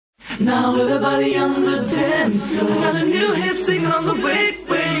Now everybody on the dance floor. Got a new hit singing on the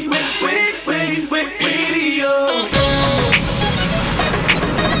radio.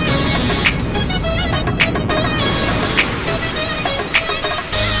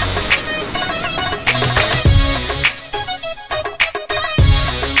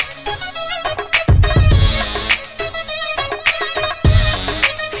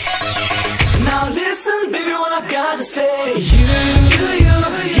 Now listen, baby, what I've got to say. You,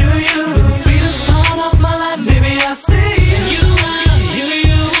 the sweetest part of my life, baby, I say you.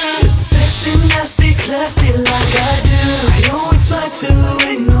 You're so sexy, nasty, classy like I do. I always try to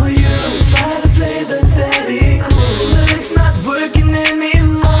ignore you, try to play the daddy cool, but it's not working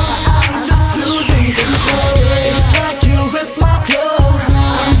anymore. I'm just losing control. It's like you rip my clothes,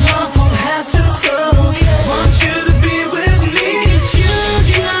 I'm done from head to toe. Want you to be with me, it's you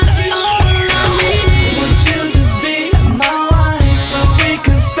got all I need. Would you just be my wife so we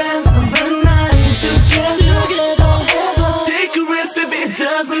can spend the night together? Take a risk, baby, it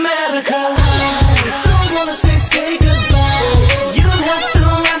doesn't matter, 'cause I don't wanna say goodbye. You don't have to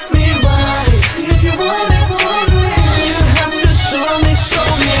ask me why. And if you want it, you have to show me.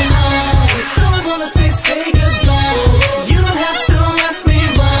 I don't wanna say goodbye. You don't have to ask me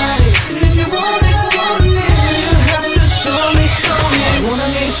why. And if you want it, you have to show me. I wanna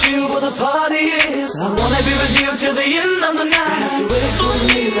meet you where the party is. I wanna be with you till the end of the night. You have to wait for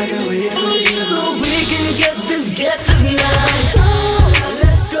me like I wait for you, so we can get this night. So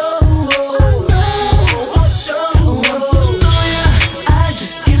let's go. I'll show. Want to know ya. I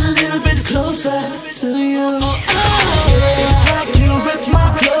just get a little bit closer to you. It's like you rip my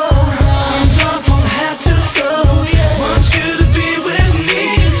clothes, I'm done from head to toe. Want you to be with me,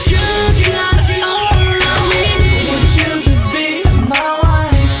 'cause you got all I need. Would you just be my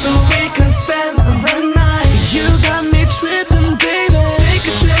wife so we can spend the night? You got me tripping, baby. Take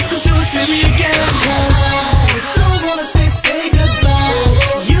a chance, 'cause you'll see me again. 'Cause I don't wanna say goodbye.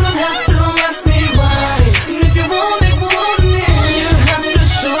 You don't have to ask me why. And if you want it, you have to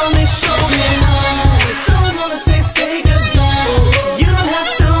show me. I don't wanna say goodbye. You don't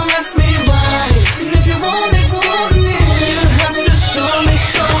have to ask me why. And if you want it, you have to show me.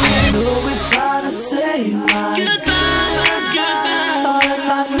 I know it's hard to say my goodbye, but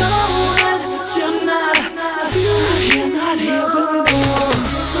I know that you're not here with me.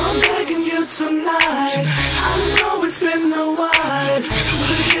 So I'm begging you tonight. I know it's been a while,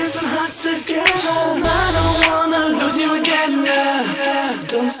 so kiss and hug together. I don't wanna lose you again.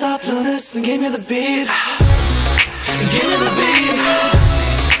 Don't stop, LoNes, and give me the beat. Give me the beat.